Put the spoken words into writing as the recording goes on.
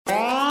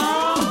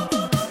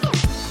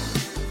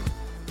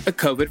A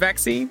COVID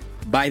vaccine?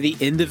 By the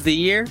end of the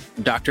year,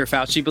 Dr.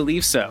 Fauci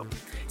believes so.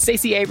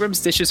 Stacey Abrams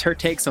dishes her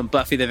takes on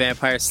Buffy the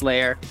Vampire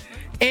Slayer.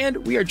 And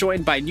we are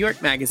joined by New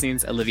York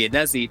Magazine's Olivia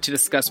Nezzi to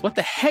discuss what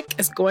the heck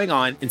is going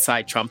on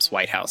inside Trump's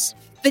White House.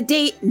 The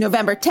date,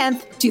 November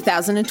 10th,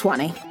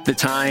 2020. The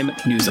time,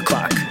 news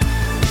o'clock.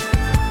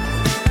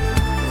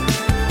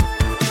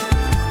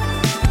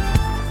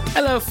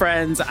 Hello,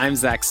 friends. I'm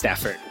Zach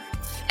Stafford.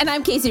 And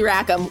I'm Casey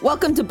Rackham.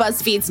 Welcome to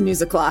BuzzFeed's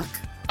News O'Clock.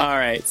 All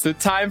right, so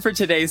time for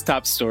today's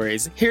top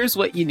stories. Here's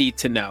what you need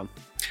to know.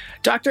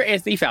 Dr.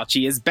 Anthony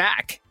Fauci is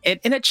back. And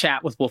in a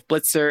chat with Wolf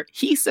Blitzer,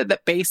 he said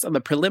that based on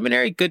the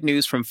preliminary good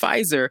news from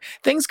Pfizer,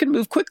 things could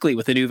move quickly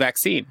with a new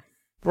vaccine.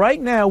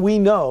 Right now, we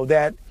know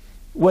that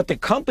what the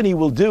company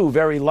will do,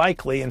 very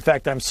likely, in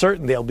fact, I'm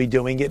certain they'll be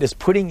doing it, is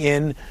putting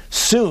in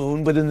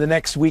soon, within the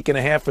next week and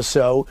a half or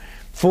so,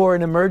 for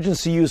an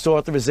emergency use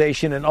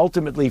authorization and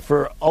ultimately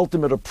for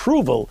ultimate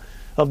approval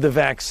of the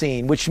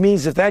vaccine, which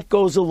means if that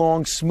goes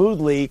along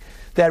smoothly,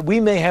 that we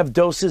may have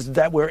doses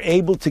that we're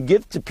able to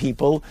give to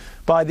people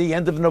by the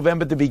end of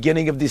November, the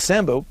beginning of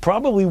December,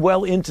 probably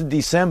well into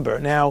December.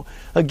 Now,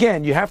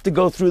 again, you have to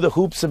go through the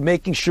hoops of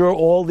making sure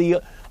all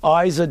the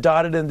I's are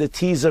dotted and the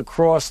T's are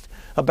crossed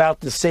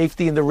about the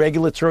safety and the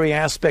regulatory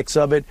aspects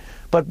of it.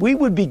 But we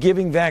would be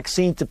giving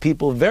vaccine to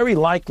people very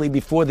likely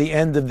before the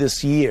end of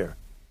this year.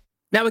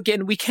 Now,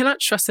 again, we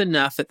cannot stress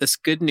enough that this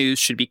good news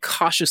should be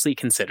cautiously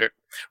considered.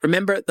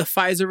 Remember, the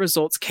Pfizer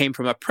results came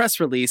from a press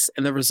release,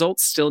 and the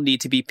results still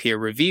need to be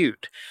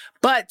peer-reviewed.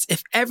 But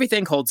if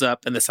everything holds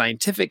up in the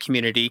scientific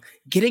community,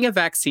 getting a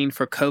vaccine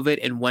for COVID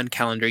in one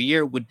calendar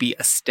year would be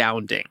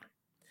astounding.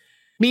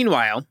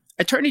 Meanwhile,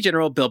 Attorney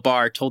General Bill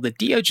Barr told the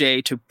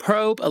DOJ to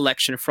probe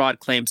election fraud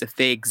claims if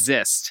they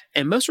exist,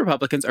 and most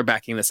Republicans are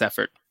backing this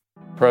effort.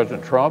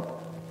 President Trump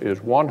is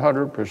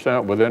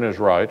 100% within his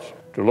rights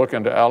to look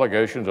into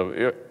allegations of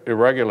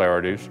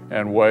irregularities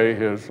and weigh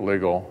his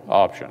legal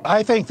options.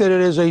 I think that it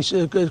is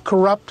a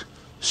corrupt,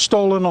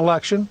 stolen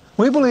election.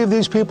 We believe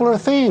these people are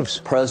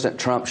thieves. President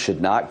Trump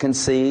should not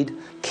concede.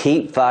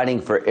 Keep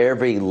fighting for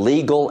every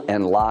legal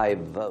and live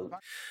vote.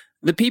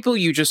 The people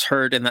you just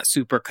heard in that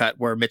supercut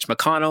were Mitch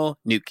McConnell,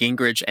 Newt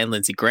Gingrich, and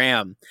Lindsey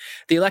Graham.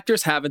 The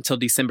electors have until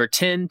December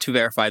 10 to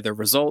verify their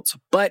results,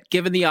 but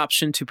given the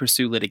option to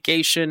pursue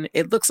litigation,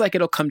 it looks like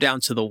it'll come down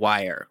to the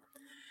wire.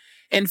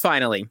 And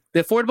finally,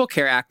 the Affordable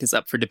Care Act is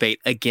up for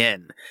debate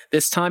again,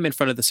 this time in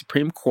front of the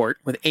Supreme Court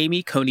with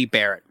Amy Coney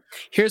Barrett.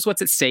 Here's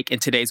what's at stake in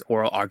today's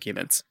oral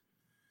arguments.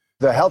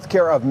 The health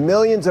care of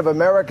millions of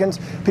Americans,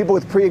 people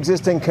with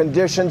pre-existing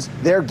conditions,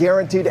 their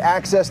guaranteed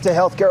access to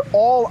health care,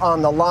 all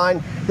on the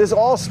line. This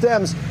all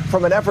stems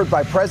from an effort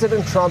by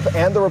President Trump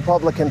and the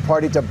Republican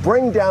Party to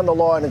bring down the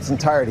law in its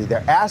entirety.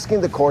 They're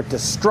asking the court to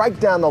strike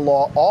down the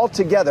law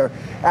altogether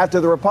after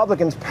the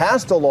Republicans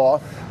passed a law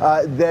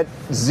that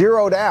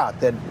zeroed out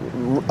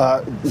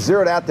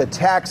the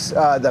tax,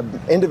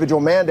 the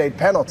individual mandate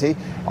penalty.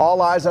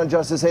 All eyes on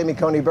Justice Amy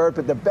Coney Barrett,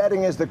 but the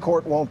betting is the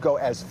court won't go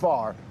as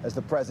far as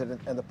the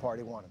president and the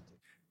party want him to.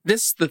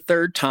 This is the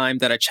third time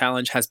that a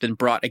challenge has been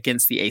brought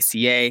against the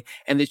ACA,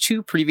 and the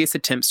two previous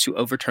attempts to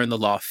overturn the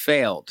law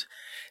failed.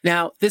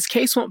 Now, this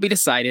case won't be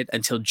decided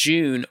until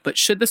June, but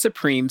should the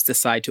Supremes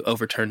decide to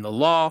overturn the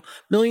law,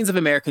 millions of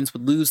Americans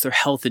would lose their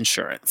health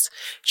insurance.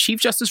 Chief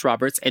Justice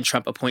Roberts and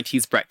Trump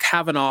appointees Brett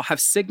Kavanaugh have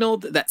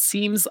signaled that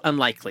seems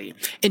unlikely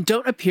and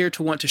don't appear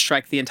to want to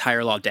strike the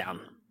entire law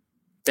down.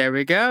 There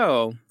we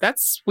go.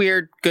 That's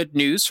weird good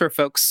news for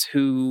folks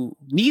who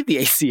need the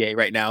ACA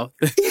right now.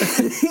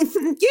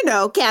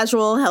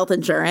 Casual health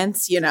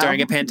insurance,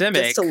 during a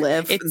pandemic. Just to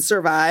live and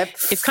survive.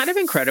 It's kind of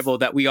incredible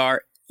that we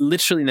are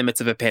literally in the midst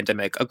of a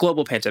pandemic, a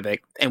global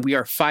pandemic, and we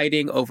are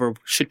fighting over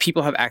should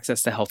people have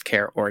access to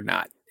healthcare or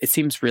not. It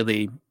seems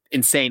really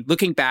insane.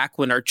 Looking back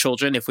when our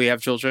children, if we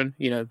have children,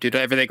 due to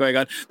everything going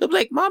on, they'll be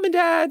like, Mom and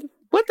Dad,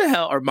 what the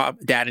hell? Or Mom,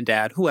 Dad and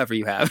Dad, whoever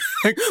you have.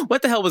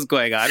 What the hell was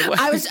going on?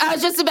 I was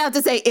just about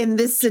to say, in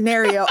this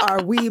scenario,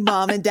 are we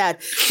Mom and Dad?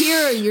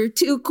 Here are your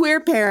two queer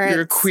parents.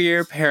 Your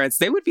queer parents.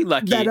 They would be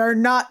lucky. That are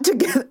not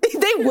together.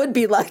 They would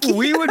be lucky.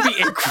 We would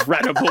be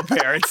incredible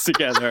parents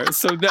together.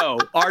 So no,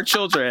 our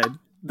children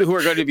who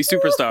are going to be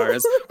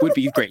superstars would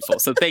be grateful.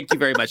 So thank you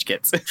very much,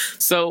 kids.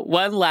 So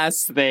one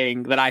last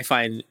thing that I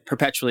find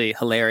perpetually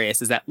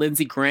hilarious is that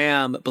Lindsey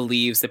Graham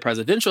believes the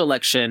presidential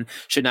election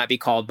should not be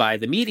called by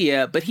the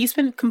media, but he's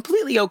been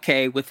completely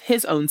okay with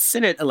his own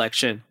Senate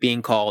election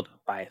being called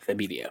by the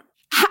media.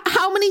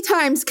 How many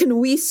times can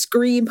we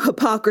scream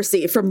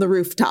hypocrisy from the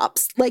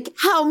rooftops? Like,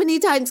 how many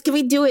times can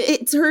we do it?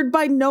 It's heard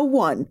by no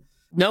one.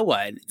 No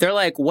one. They're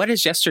like, what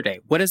is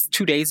yesterday? What is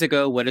 2 days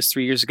ago? What is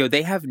 3 years ago?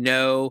 They have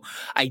no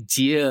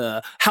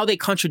idea how they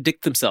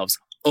contradict themselves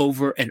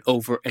over and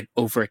over and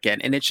over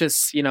again. And it's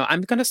just,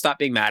 I'm going to stop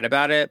being mad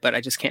about it, but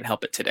I just can't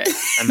help it today.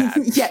 I'm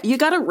mad. Yeah, you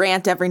got to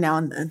rant every now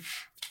and then.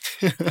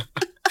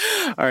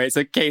 All right.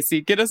 So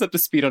Casey, get us up to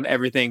speed on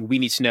everything we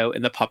need to know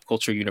in the pop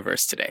culture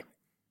universe today.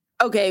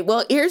 Okay,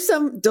 well, here's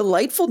some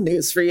delightful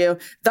news for you.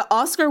 The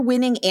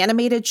Oscar-winning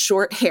animated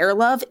short Hair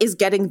Love is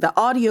getting the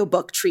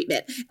audiobook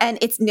treatment, and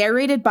it's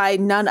narrated by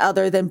none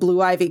other than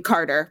Blue Ivy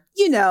Carter,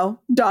 you know,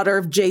 daughter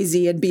of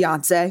Jay-Z and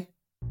Beyonce.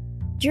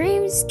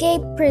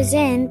 Dreamscape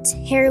presents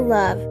Hair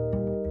Love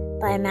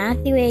by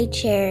Matthew A.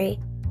 Cherry,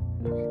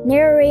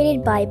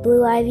 narrated by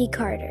Blue Ivy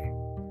Carter.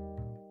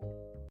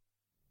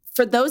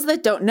 For those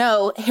that don't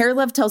know, Hair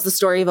Love tells the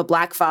story of a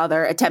Black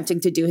father attempting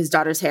to do his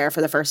daughter's hair for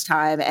the first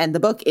time, and the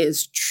book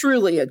is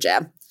truly a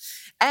gem.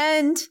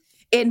 And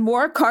in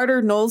more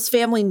Carter Knowles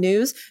family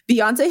news,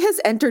 Beyonce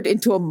has entered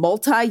into a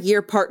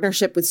multi-year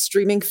partnership with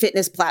streaming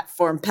fitness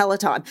platform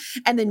Peloton,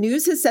 and the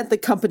news has sent the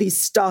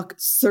company's stock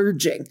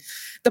surging.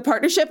 The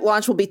partnership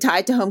launch will be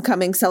tied to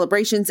homecoming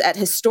celebrations at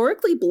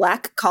historically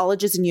Black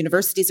colleges and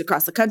universities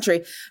across the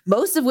country,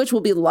 most of which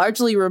will be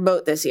largely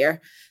remote this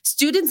year.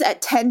 Students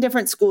at 10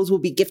 different schools will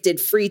be gifted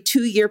free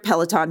 2-year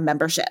Peloton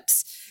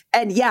memberships.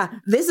 And yeah,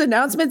 this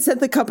announcement sent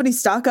the company's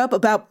stock up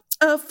about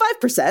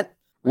 5%.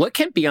 What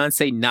can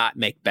Beyonce not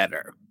make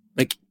better?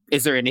 Like,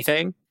 is there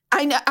anything?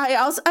 I know.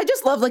 I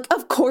just love, like,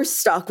 of course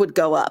stock would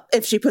go up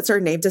if she puts her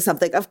name to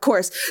something. Of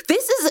course.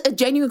 This is a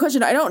genuine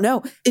question. I don't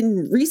know.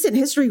 In recent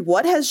history,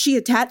 what has she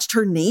attached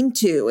her name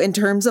to in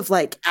terms of,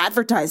 like,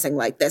 advertising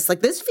like this? Like,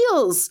 this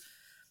feels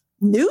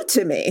new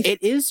to me. It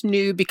is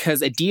new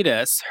because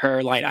Adidas,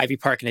 her line Ivy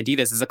Park and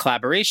Adidas, is a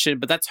collaboration,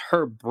 but that's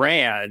her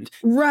brand.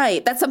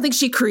 Right. That's something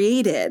she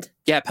created.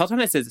 Yeah, Peloton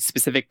is a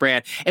specific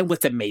brand. And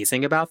what's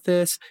amazing about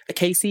this,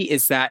 Casey,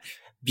 is that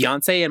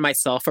Beyonce and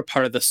myself are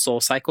part of the Soul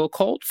Cycle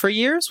cult for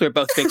years. We're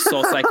both big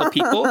Soul Cycle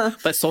people,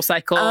 but Soul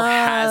Cycle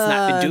has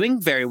not been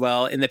doing very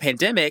well in the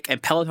pandemic,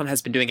 and Peloton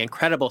has been doing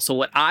incredible. So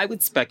what I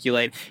would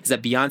speculate is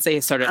that Beyonce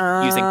has started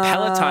using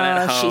Peloton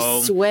at home.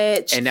 She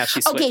switched. And now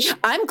she switched. Okay,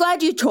 I'm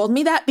glad you told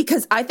me that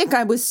because I think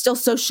I was still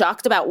so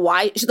shocked about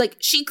why.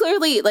 She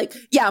clearly,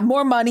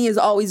 more money is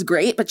always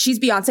great, but she's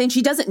Beyonce and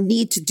she doesn't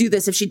need to do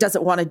this if she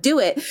doesn't want to do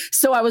it.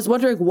 So I was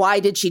wondering,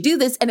 why did she do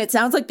this? And it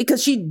sounds like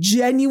because she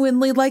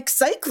genuinely likes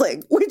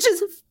cycling, which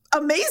is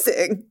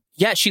amazing.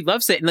 Yeah, she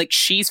loves it. And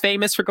she's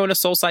famous for going to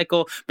Soul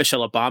Cycle.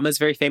 Michelle Obama is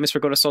very famous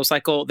for going to Soul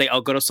Cycle. They all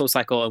go to Soul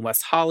Cycle in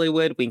West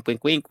Hollywood, wink,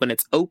 wink, wink, when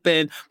it's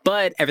open,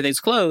 but everything's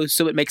closed.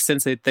 So it makes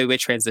sense that they would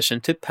transition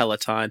to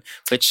Peloton,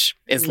 which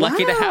is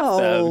lucky to have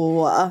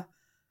them.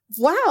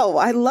 Wow,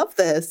 I love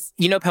this.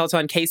 You know,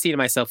 Peloton, Casey and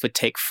myself would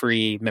take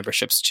free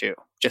memberships too.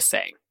 Just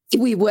saying.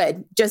 We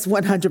would. Just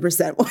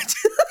 100% would.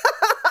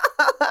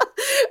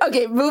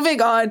 Okay,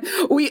 moving on.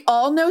 We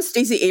all know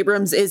Stacey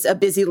Abrams is a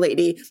busy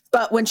lady,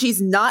 but when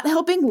she's not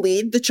helping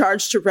lead the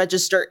charge to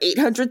register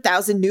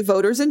 800,000 new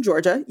voters in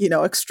Georgia,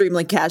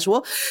 extremely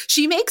casual,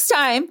 she makes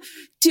time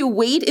to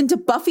wade into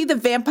Buffy the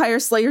Vampire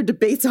Slayer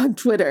debates on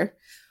Twitter.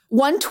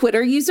 One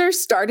Twitter user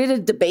started a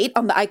debate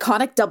on the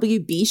iconic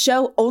WB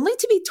show only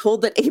to be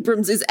told that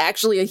Abrams is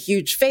actually a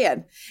huge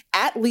fan.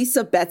 At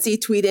Lisa Betsy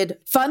tweeted,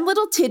 "Fun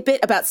little tidbit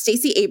about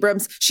Stacey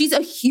Abrams. She's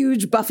a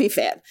huge Buffy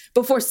fan,"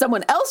 before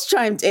someone else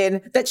chimed in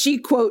that she,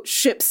 quote,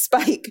 ships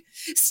Spike.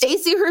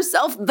 Stacey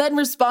herself then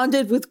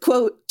responded with,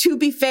 quote, "To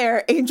be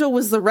fair, Angel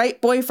was the right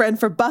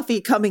boyfriend for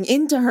Buffy coming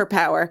into her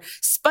power.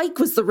 Spike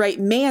was the right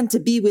man to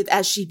be with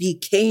as she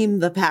became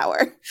the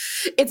power."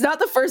 It's not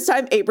the first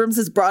time Abrams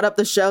has brought up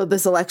the show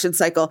this election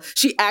cycle.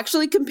 She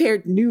actually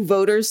compared new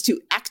voters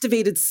to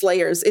activated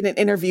Slayers in an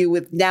interview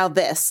with Now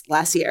This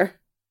last year.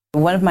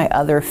 One of my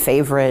other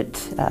favorite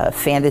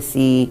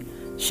fantasy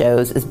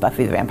shows is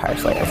Buffy the Vampire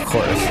Slayer. Of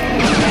course.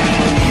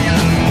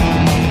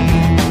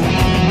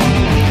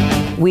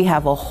 We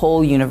have a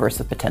whole universe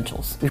of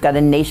potentials. We've got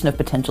a nation of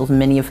potentials,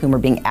 many of whom are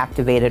being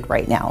activated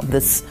right now.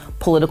 This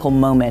political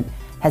moment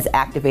has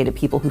activated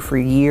people who for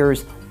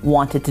years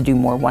wanted to do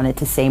more, wanted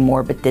to say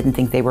more, but didn't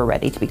think they were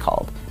ready to be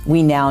called.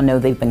 We now know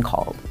they've been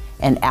called.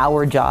 And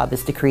our job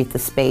is to create the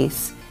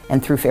space,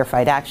 and through Fair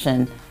Fight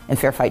Action and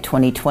Fair Fight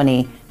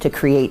 2020, to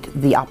create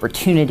the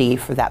opportunity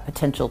for that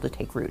potential to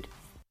take root.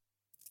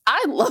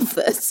 I love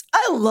this.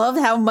 I love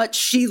how much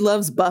she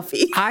loves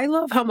Buffy. I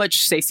love how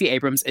much Stacey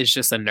Abrams is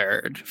just a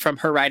nerd. From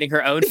her writing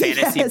her own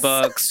fantasy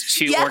books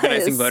to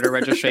organizing voter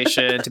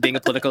registration to being a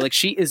political,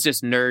 she is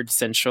just nerd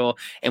central,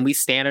 and we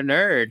stand a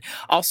nerd.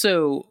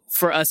 Also,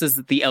 for us as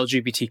the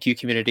LGBTQ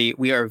community,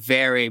 we are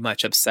very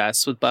much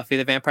obsessed with Buffy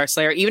the Vampire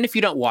Slayer. Even if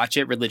you don't watch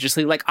it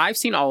religiously, I've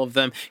seen all of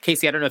them.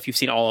 Casey, I don't know if you've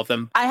seen all of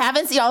them. I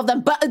haven't seen all of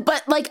them, but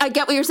I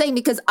get what you're saying,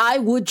 because I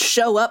would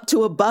show up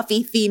to a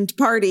Buffy themed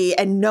party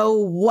and know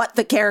what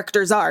the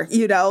characters are,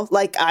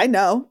 I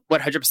know.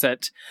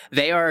 100%.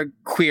 They are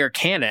queer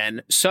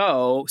canon.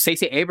 So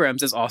Stacey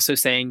Abrams is also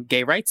saying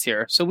gay rights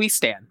here. So we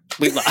stand.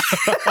 We love.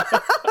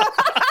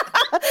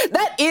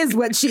 That is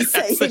what she's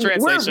saying.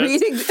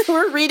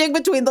 We're reading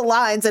between the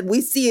lines and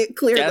we see it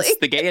clearly. Yes,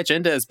 the gay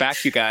agenda is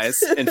back, you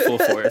guys, in full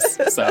force.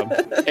 So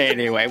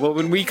anyway,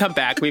 when we come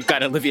back, we've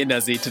got Olivia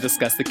Nuzzi to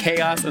discuss the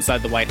chaos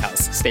inside the White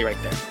House. Stay right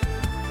there.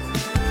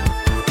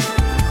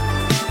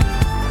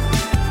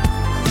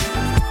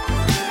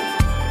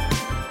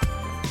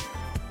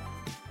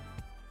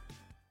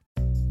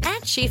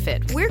 At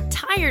SheFit, we're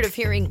tired of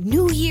hearing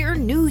new year,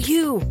 new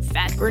you,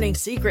 fat-burning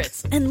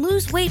secrets, and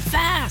lose weight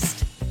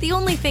fast. The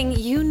only thing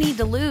you need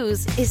to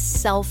lose is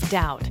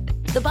self-doubt.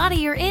 The body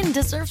you're in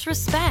deserves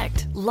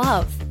respect,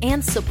 love,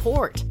 and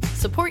support.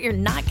 Support you're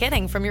not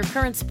getting from your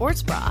current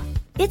sports bra.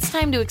 It's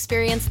time to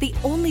experience the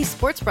only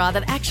sports bra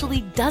that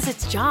actually does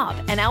its job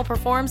and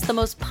outperforms the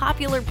most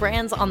popular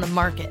brands on the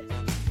market.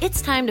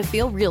 It's time to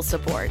feel real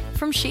support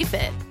from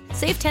SheFit.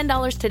 Save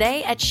 $10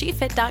 today at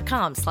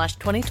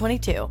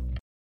shefit.com/2022.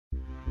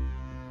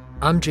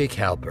 I'm Jake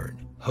Halpern,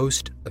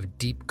 host of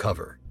Deep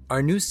Cover.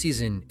 Our new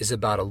season is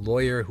about a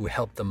lawyer who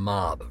helped the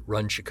mob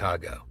run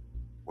Chicago.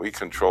 We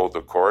controlled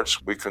the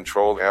courts. We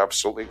controlled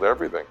absolutely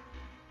everything.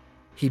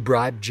 He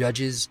bribed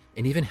judges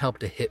and even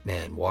helped a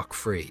hitman walk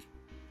free.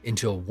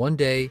 Until one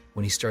day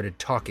when he started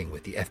talking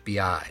with the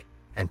FBI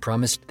and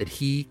promised that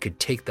he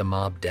could take the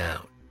mob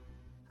down.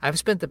 I've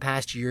spent the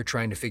past year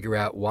trying to figure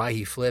out why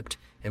he flipped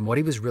and what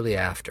he was really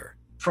after.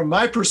 From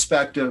my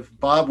perspective,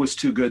 Bob was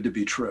too good to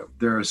be true.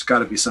 There's got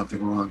to be something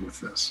wrong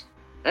with this.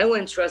 I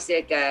wouldn't trust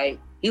that guy.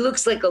 He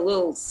looks like a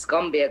little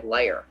scumbag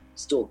liar,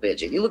 stool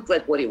pigeon. He looked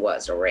like what he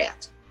was, a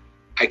rat.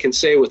 I can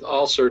say with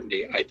all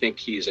certainty, I think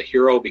he's a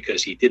hero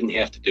because he didn't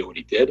have to do what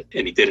he did,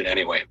 and he did it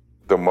anyway.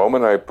 The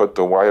moment I put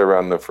the wire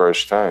on the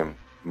first time,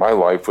 my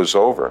life was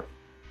over.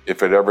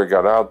 If it ever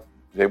got out,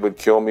 they would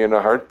kill me in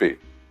a heartbeat.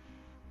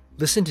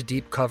 Listen to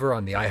Deep Cover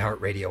on the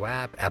iHeartRadio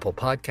app, Apple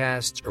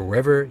Podcasts, or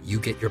wherever you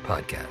get your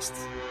podcasts.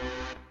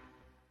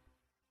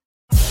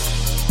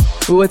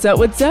 What's up?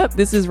 What's up?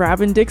 This is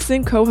Robin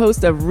Dixon,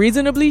 co-host of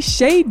Reasonably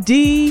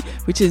Shady,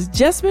 which has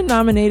just been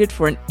nominated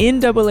for an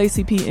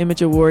NAACP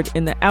Image Award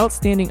in the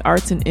Outstanding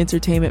Arts and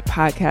Entertainment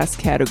Podcast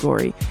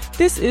category.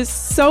 This is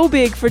so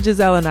big for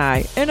Giselle and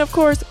I. And of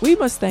course, we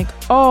must thank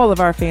all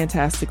of our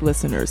fantastic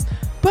listeners.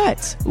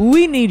 But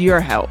we need your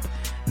help.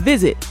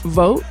 Visit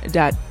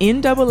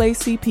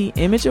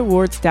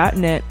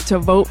vote.naacpimageawards.net to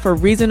vote for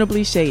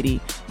Reasonably Shady.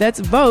 That's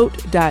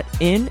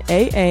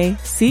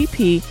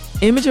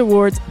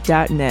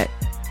vote.naacpimageawards.net.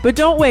 But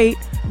don't wait.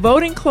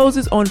 Voting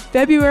closes on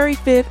February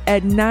 5th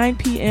at 9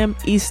 p.m.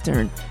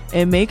 Eastern.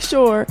 And make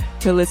sure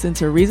to listen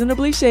to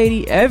Reasonably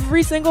Shady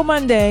every single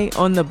Monday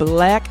on the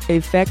Black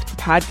Effect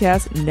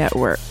Podcast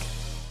Network.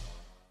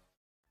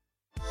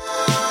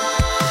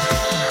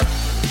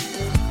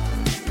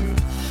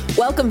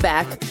 Welcome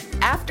back.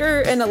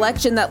 After an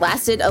election that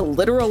lasted a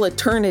literal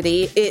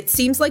eternity, it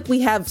seems like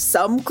we have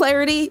some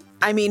clarity.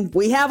 I mean,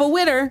 we have a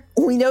winner.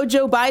 We know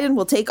Joe Biden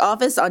will take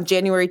office on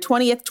January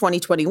 20th,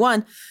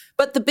 2021.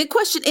 But the big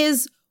question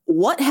is,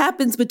 what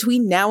happens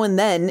between now and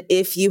then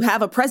if you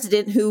have a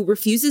president who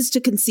refuses to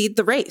concede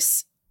the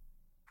race?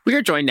 We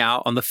are joined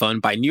now on the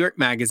phone by New York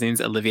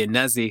Magazine's Olivia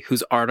Nezzi,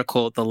 whose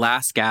article, The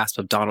Last Gasp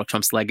of Donald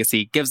Trump's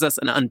Legacy, gives us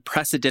an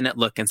unprecedented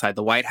look inside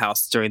the White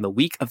House during the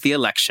week of the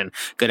election.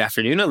 Good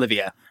afternoon,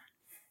 Olivia.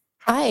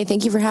 Hi,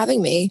 thank you for having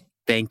me.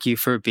 Thank you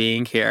for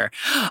being here.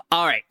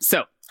 All right,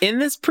 so in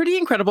this pretty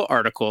incredible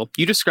article,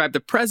 you describe the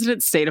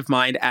president's state of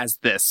mind as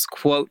this,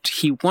 quote,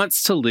 he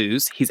wants to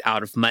lose, he's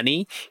out of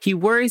money, he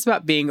worries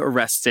about being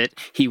arrested,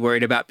 he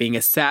worried about being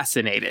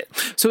assassinated.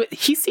 So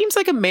he seems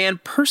like a man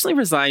personally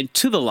resigned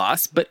to the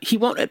loss, but he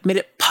won't admit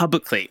it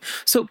publicly.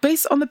 So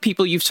based on the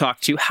people you've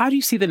talked to, how do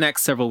you see the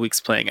next several weeks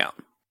playing out?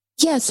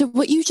 Yeah, so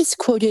what you just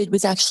quoted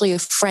was actually a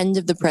friend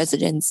of the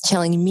president's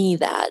telling me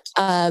that.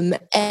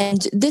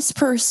 And this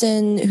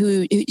person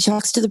who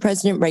talks to the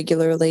president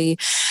regularly,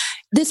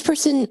 this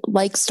person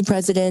likes the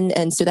president,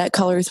 and so that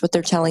colors what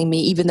they're telling me,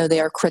 even though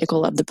they are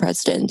critical of the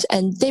president.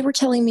 And they were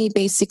telling me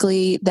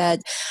basically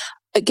that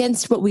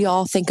against what we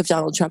all think of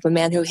Donald Trump, a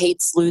man who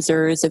hates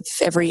losers of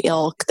every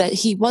ilk, that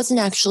he wasn't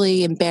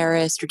actually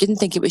embarrassed or didn't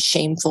think it was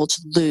shameful to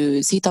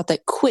lose. He thought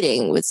that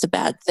quitting was the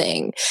bad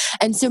thing.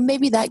 And so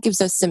maybe that gives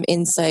us some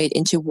insight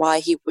into why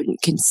he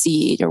wouldn't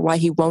concede or why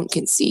he won't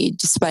concede,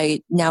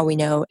 despite now we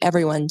know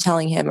everyone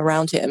telling him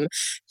around him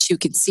to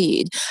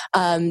concede,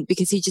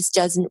 because he just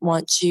doesn't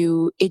want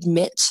to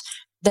admit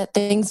that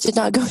things did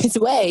not go his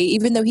way,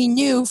 even though he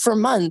knew for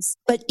months.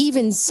 But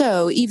even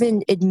so,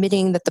 even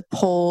admitting that the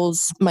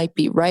polls might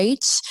be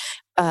right,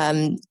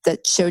 that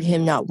showed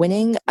him not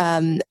winning,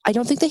 I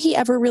don't think that he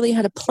ever really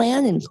had a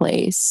plan in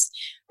place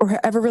or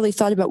ever really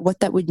thought about what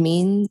that would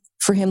mean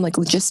for him, like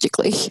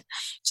logistically,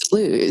 to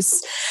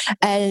lose.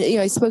 And,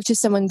 I spoke to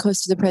someone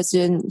close to the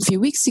president a few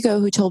weeks ago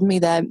who told me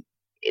that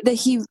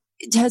he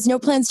has no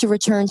plans to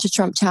return to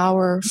Trump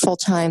Tower full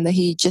time, that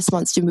he just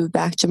wants to move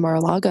back to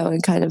Mar-a-Lago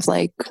and kind of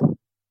like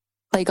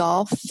play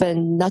golf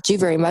and not do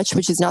very much,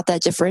 which is not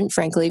that different,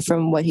 frankly,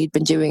 from what he'd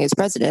been doing as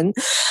president.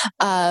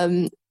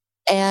 And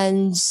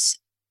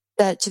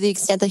that to the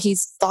extent that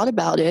he's thought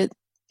about it,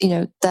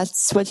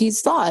 that's what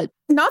he's thought.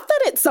 Not that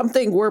it's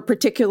something we're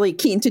particularly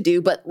keen to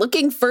do, but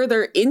looking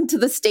further into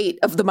the state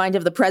of the mind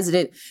of the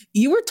president,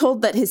 you were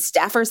told that his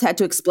staffers had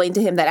to explain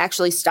to him that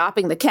actually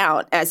stopping the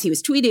count, as he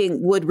was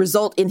tweeting, would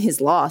result in his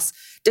loss.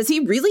 Does he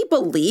really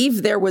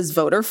believe there was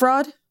voter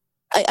fraud?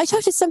 I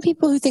talked to some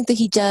people who think that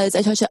he does.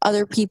 I talked to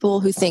other people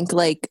who think,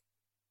 like,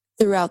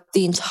 throughout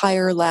the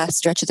entire last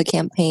stretch of the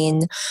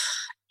campaign,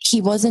 he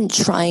wasn't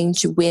trying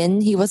to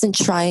win. He wasn't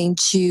trying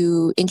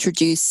to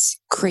introduce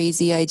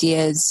crazy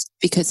ideas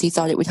because he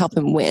thought it would help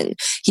him win.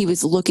 He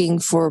was looking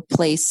for a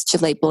place to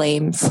lay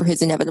blame for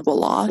his inevitable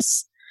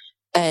loss.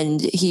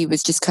 And he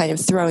was just kind of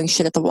throwing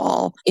shit at the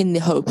wall in the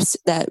hopes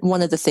that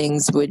one of the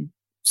things would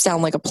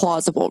sound like a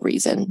plausible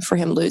reason for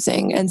him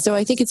losing. And so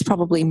I think it's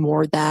probably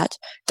more that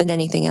than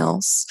anything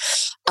else.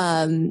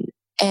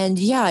 And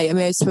yeah, I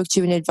mean, I spoke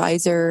to an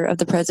advisor of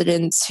the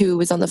president's who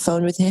was on the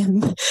phone with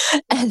him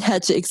and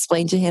had to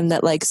explain to him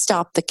that, like,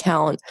 stop the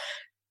count.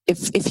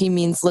 If he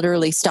means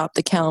literally stop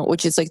the count,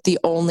 which is like the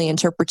only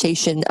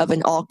interpretation of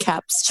an all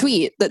caps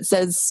tweet that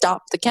says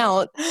stop the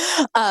count,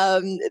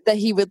 that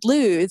he would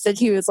lose. And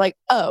he was like,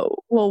 oh,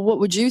 well, what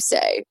would you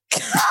say?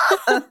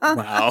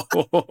 Wow.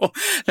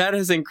 That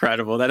is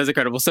incredible. That is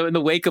incredible. So in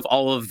the wake of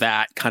all of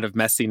that kind of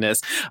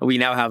messiness, we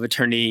now have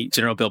Attorney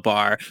General Bill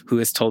Barr, who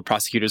has told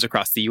prosecutors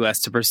across the U.S.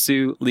 to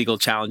pursue legal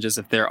challenges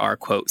if there are,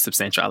 quote,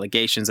 substantial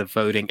allegations of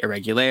voting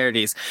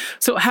irregularities.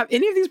 So have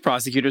any of these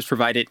prosecutors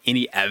provided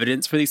any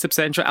evidence for these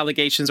substantial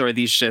allegations, or are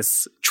these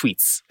just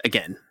tweets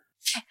again?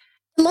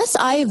 Unless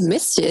I have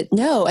missed it,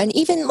 no. And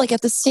even like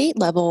at the state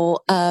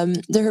level,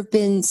 there have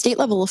been state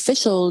level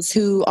officials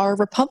who are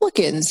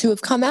Republicans who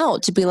have come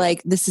out to be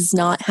like, this is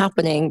not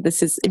happening.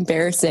 This is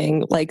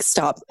embarrassing. Like,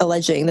 stop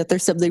alleging that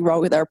there's something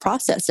wrong with our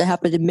process. It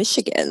happened in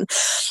Michigan.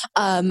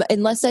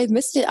 Unless I've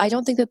missed it, I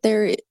don't think that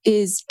there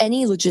is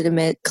any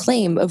legitimate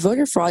claim of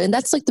voter fraud. And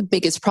that's like the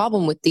biggest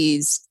problem with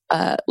these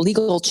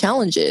legal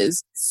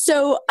challenges.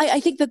 So I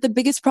think that the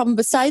biggest problem,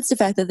 besides the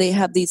fact that they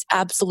have these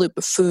absolute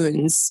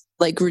buffoons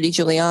like Rudy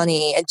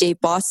Giuliani and Dave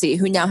Bossie,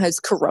 who now has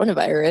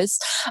coronavirus,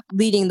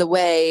 leading the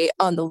way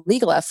on the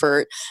legal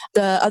effort,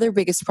 the other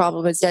biggest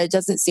problem is that it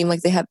doesn't seem like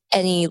they have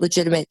any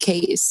legitimate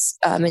case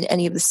in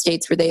any of the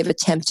states where they have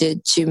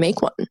attempted to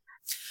make one.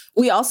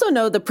 We also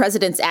know the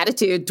president's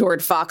attitude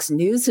toward Fox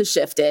News has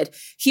shifted.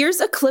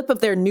 Here's a clip of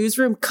their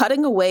newsroom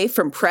cutting away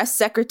from Press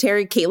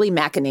Secretary Kayleigh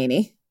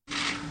McEnany.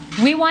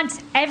 We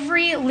want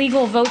every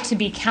legal vote to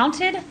be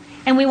counted,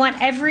 and we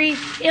want every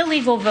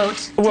illegal vote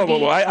to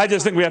be... I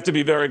just think we have to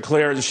be very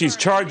clear. She's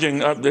charging,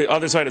 the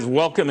other side is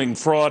welcoming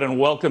fraud and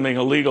welcoming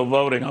illegal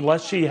voting.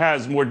 Unless she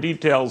has more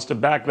details to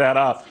back that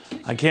up,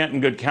 I can't in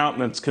good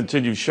countenance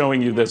continue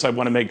showing you this. I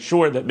want to make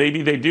sure that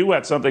maybe they do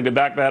have something to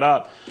back that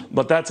up,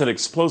 but that's an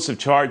explosive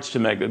charge to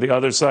make, that the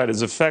other side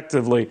is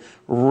effectively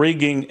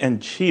rigging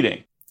and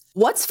cheating.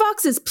 What's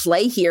Fox's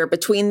play here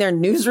between their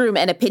newsroom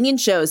and opinion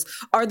shows?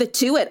 Are the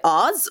two at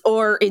odds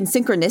or in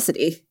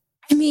synchronicity?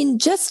 I mean,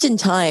 just in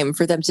time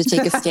for them to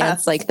take a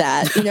stance like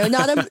that. You know,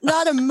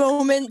 not a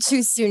moment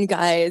too soon,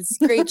 guys.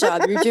 Great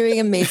job. You're doing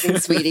amazing,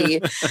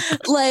 sweetie.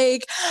 There's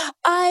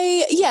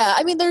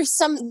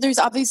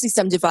obviously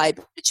some divide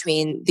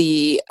between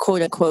the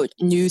quote unquote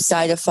news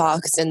side of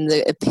Fox and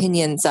the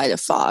opinion side of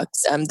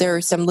Fox. There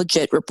are some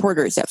legit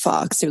reporters at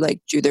Fox who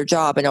do their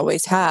job and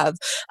always have.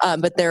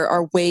 But there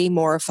are way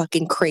more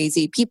fucking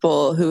crazy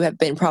people who have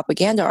been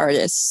propaganda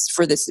artists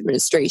for this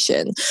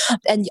administration.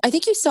 And I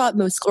think I saw it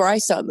most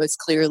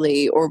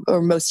clearly or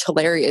most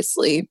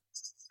hilariously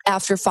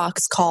after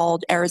Fox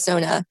called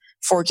Arizona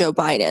for Joe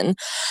Biden.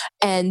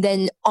 And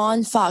then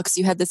on Fox,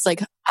 you had this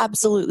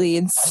absolutely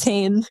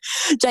insane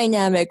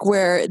dynamic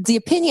where the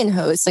opinion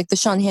hosts, like the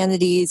Sean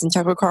Hannitys and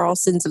Tucker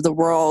Carlsons of the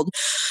world,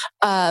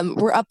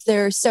 were up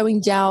there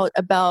sowing doubt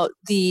about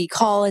the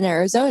call in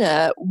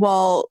Arizona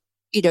while,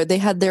 they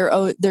had their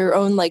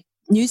own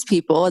news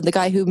people and the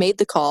guy who made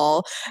the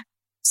call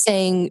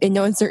saying in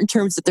no uncertain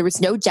terms that there was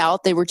no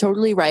doubt they were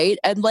totally right.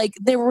 And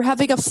they were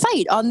having a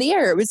fight on the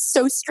air. It was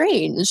so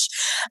strange.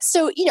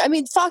 So,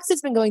 Fox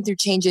has been going through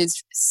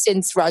changes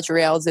since Roger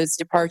Ailes'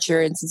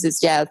 departure and since his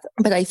death.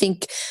 But I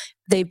think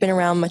they've been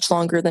around much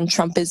longer than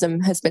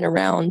Trumpism has been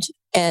around.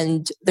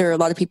 And there are a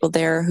lot of people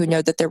there who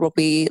know that there will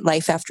be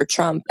life after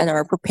Trump and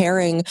are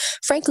preparing,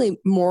 frankly,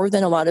 more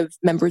than a lot of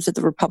members of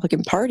the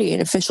Republican Party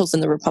and officials in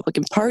the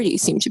Republican Party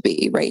seem to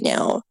be right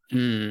now.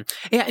 Yeah,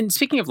 and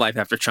speaking of life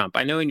after Trump,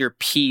 I know in your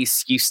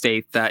piece you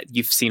state that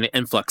you've seen an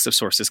influx of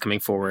sources coming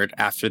forward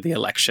after the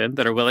election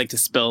that are willing to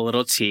spill a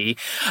little tea.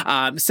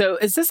 So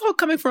is this all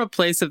coming from a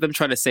place of them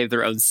trying to save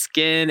their own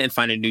skin and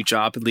find a new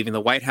job and leaving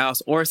the White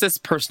House? Or is this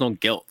personal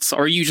guilt?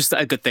 Or are you just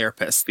a good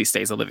therapist these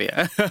days,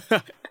 Olivia?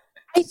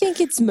 I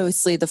think it's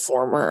mostly the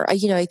former. I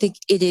think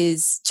it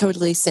is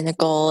totally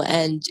cynical.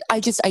 And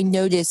I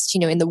noticed,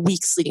 in the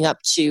weeks leading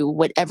up to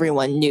what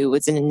everyone knew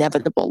was an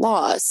inevitable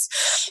loss,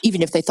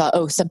 even if they thought,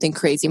 oh, something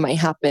crazy might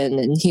happen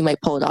and he might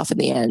pull it off in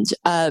the end.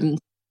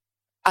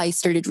 I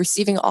started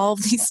receiving all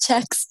of these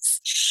texts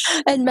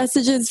and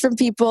messages from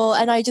people.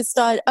 And I just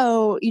thought,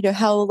 oh,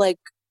 how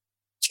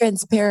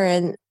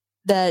transparent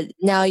that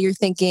now you're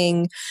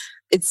thinking,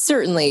 it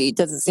certainly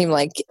doesn't seem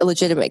like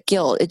legitimate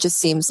guilt. It just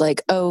seems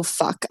like, oh,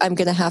 fuck, I'm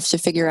going to have to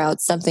figure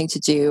out something to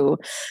do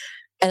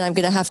and I'm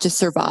going to have to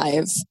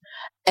survive.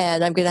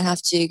 and I'm going to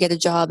have to get a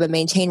job and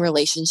maintain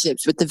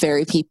relationships with the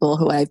very people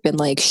who I've been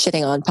like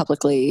shitting on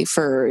publicly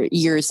for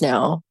years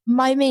now.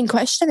 My main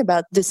question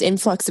about this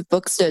influx of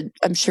books that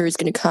I'm sure is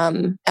going to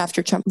come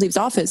after Trump leaves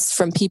office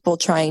from people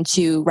trying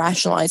to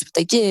rationalize what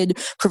they did,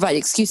 provide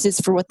excuses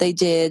for what they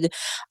did.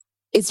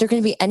 Is there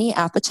going to be any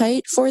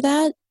appetite for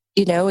that?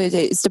 You know,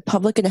 is the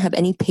public going to have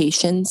any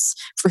patience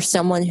for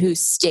someone who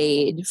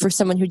stayed, for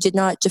someone who did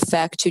not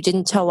defect, who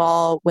didn't tell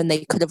all when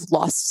they could have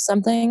lost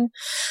something?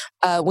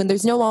 When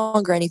there's no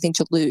longer anything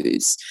to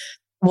lose,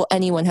 will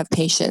anyone have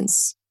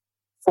patience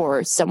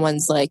for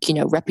someone's like, you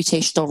know,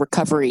 reputational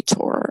recovery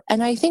tour?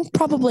 And I think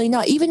probably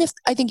not. Even if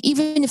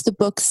the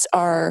books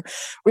are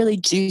really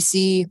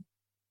juicy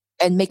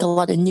and make a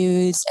lot of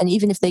news, and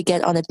even if they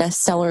get on a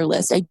bestseller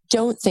list, I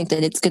don't think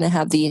that it's going to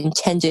have the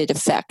intended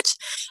effect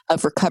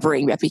of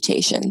recovering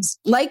reputations.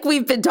 Like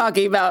we've been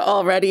talking about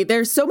already,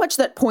 there's so much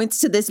that points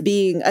to this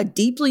being a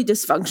deeply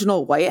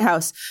dysfunctional White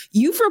House.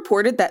 You've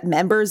reported that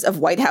members of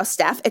White House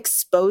staff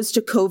exposed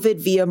to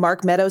COVID via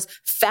Mark Meadows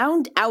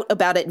found out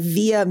about it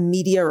via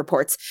media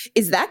reports.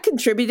 Is that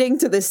contributing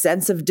to this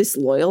sense of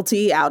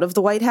disloyalty out of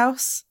the White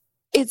House?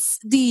 It's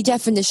the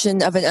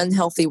definition of an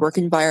unhealthy work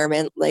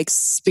environment, like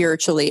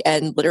spiritually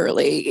and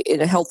literally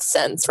in a health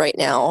sense right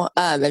now.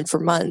 And for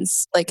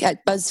months, like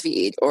at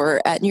BuzzFeed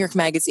or at New York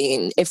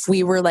Magazine, if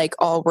we were like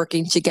all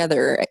working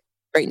together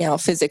right now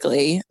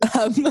physically,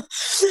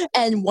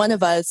 and one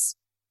of us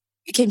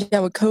came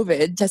down with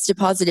COVID, tested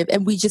positive,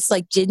 and we just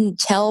like didn't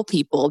tell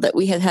people that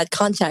we had had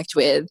contact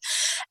with,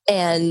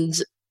 and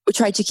we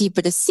tried to keep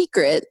it a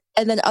secret,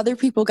 and then other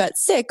people got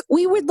sick,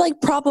 we would like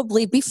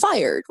probably be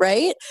fired,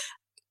 right?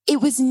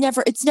 It's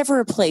never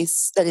a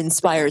place that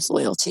inspires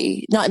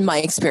loyalty, not in my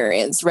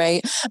experience,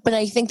 right? But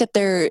I think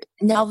that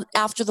now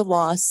after the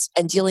loss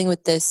and dealing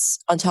with this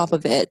on top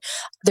of it,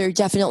 there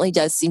definitely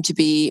does seem to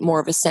be more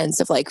of a sense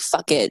of like,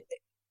 fuck it.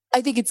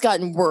 I think it's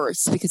gotten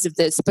worse because of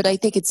this, but I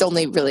think it's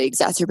only really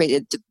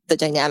exacerbated the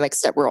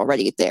dynamics that were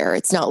already there.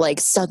 It's not like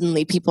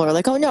suddenly people are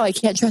like, oh no, I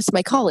can't trust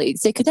my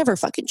colleagues. They could never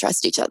fucking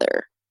trust each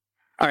other.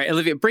 All right,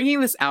 Olivia,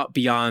 bringing this out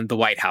beyond the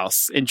White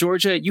House. In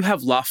Georgia, you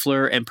have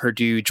Loeffler and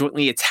Perdue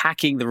jointly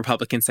attacking the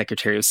Republican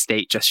Secretary of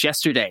State just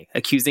yesterday,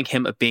 accusing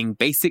him of being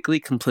basically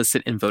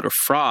complicit in voter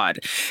fraud.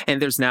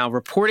 And there's now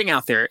reporting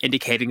out there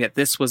indicating that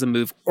this was a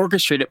move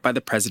orchestrated by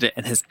the president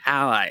and his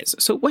allies.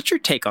 So what's your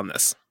take on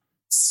this?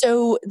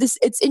 So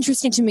it's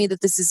interesting to me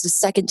that this is the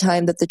second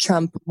time that the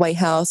Trump White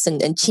House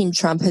and Team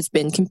Trump has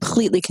been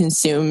completely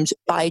consumed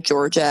by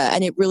Georgia.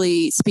 And it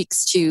really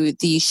speaks to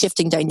the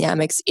shifting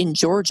dynamics in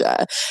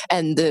Georgia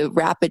and the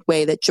rapid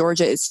way that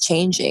Georgia is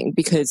changing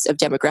because of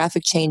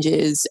demographic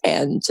changes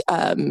and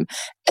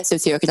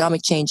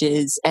socioeconomic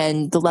changes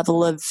and the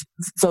level of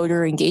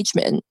voter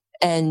engagement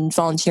and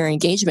volunteer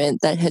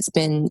engagement that has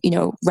been, you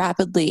know,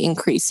 rapidly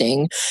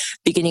increasing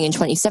beginning in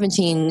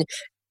 2017.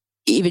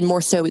 Even more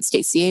so with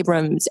Stacey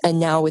Abrams and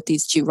now with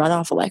these two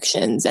runoff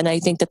elections. And I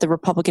think that the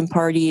Republican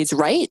Party is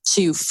right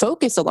to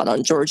focus a lot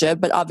on Georgia,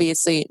 but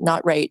obviously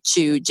not right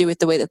to do it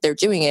the way that they're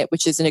doing it,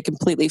 which is in a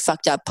completely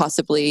fucked up,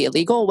 possibly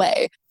illegal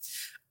way.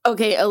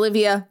 Okay,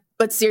 Olivia,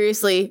 but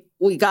seriously,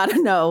 we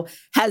gotta know,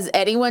 has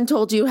anyone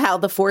told you how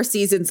the Four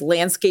Seasons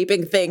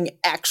landscaping thing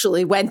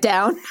actually went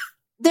down?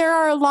 There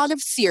are a lot of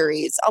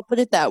theories, I'll put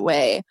it that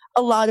way.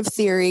 A lot of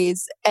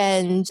theories,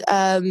 and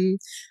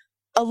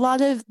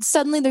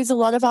suddenly there's a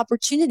lot of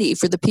opportunity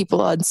for the people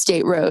on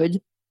State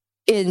Road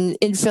in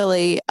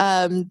Philly.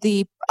 I'll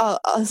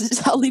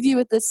leave you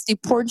with this. The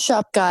porn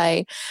shop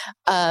guy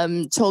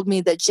told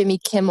me that Jimmy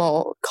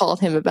Kimmel called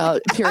him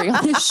about appearing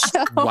on his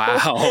show.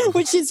 Wow.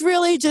 Which is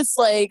really just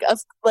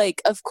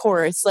of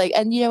course.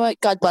 And you know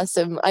what? God bless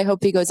him. I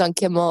hope he goes on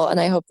Kimmel, and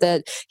I hope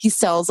that he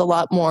sells a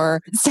lot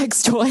more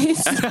sex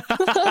toys.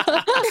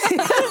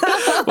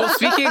 Well,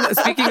 speaking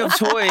of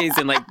toys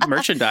and like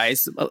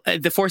merchandise,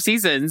 the Four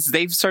Seasons,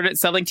 they've started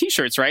selling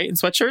T-shirts, right? And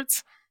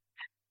sweatshirts?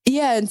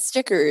 Yeah, and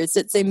stickers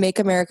that say "Make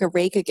America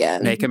Rake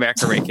Again." Make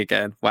America Rake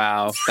Again.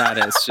 Wow, that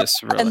is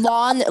just really... And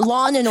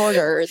Lawn and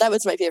Order. That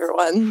was my favorite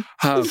one.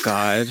 Oh,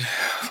 God.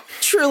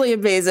 Truly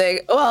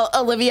amazing. Well,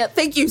 Olivia,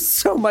 thank you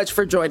so much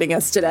for joining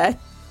us today.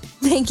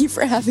 Thank you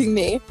for having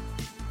me.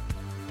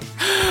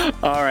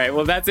 All right,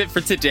 well, that's it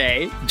for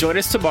today. Join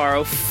us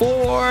tomorrow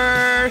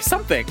for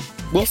something.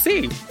 We'll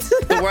see.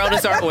 The world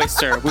is our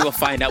oyster. We will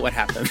find out what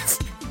happens.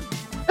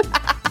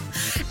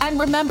 And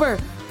remember,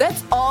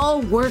 let's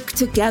all work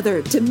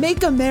together to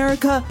make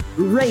America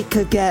rake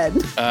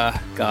again.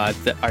 God,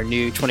 our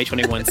new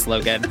 2021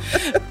 slogan.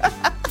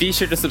 Be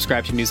sure to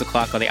subscribe to News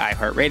O'Clock on the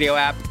iHeartRadio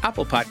app,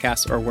 Apple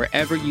Podcasts, or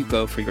wherever you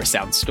go for your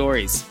sound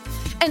stories.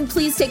 And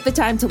please take the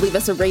time to leave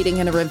us a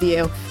rating and a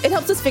review. It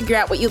helps us figure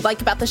out what you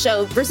like about the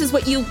show versus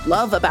what you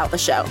love about the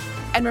show.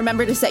 And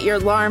remember to set your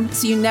alarm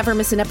so you never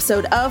miss an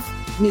episode of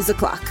News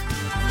O'Clock.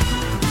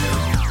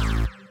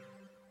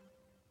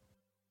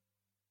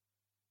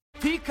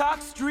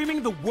 Peacock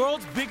streaming the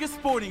world's biggest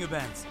sporting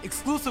events,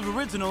 exclusive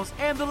originals,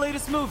 and the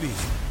latest movies.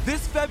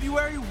 This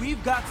February,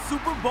 we've got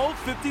Super Bowl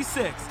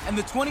 56 and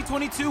the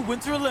 2022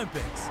 Winter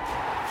Olympics.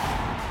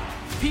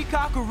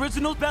 Peacock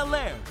Original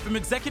Bel-Air from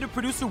executive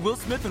producer Will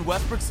Smith and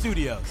Westbrook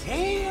Studios.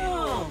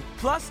 Damn!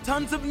 Plus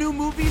tons of new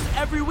movies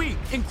every week,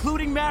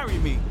 including Marry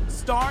Me,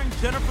 starring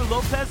Jennifer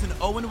Lopez and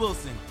Owen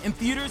Wilson. In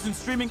theaters and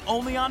streaming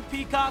only on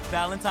Peacock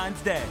Valentine's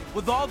Day.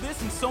 With all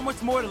this and so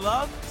much more to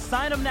love,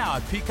 sign up now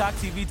at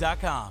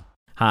peacocktv.com.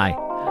 Hi,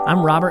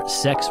 I'm Robert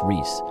Sex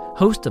Reese,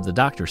 host of the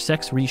Dr.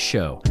 Sex Reese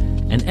Show.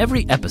 And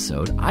every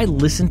episode, I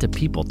listen to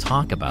people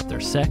talk about their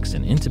sex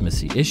and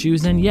intimacy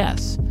issues, and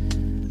yes,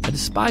 I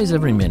despise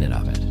every minute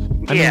of it.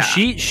 I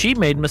mean, she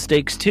made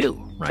mistakes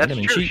too, right? That's I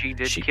mean, true. She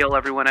did kill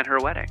everyone at her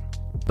wedding.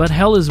 But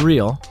hell is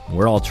real.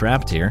 We're all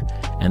trapped here,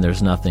 and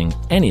there's nothing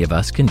any of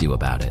us can do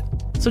about it.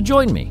 So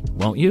join me,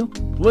 won't you?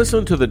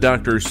 Listen to the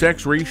Dr.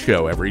 Sex Reese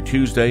Show every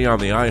Tuesday on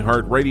the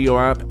iHeartRadio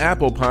app,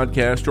 Apple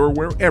Podcast, or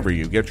wherever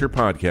you get your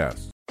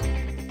podcasts.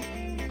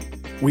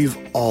 We've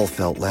all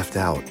felt left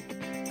out.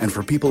 And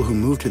for people who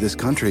move to this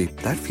country,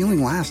 that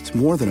feeling lasts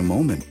more than a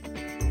moment.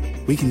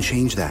 We can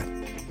change that.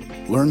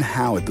 Learn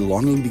how at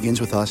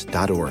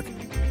belongingbeginswithus.org.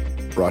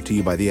 Brought to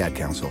you by the Ad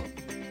Council.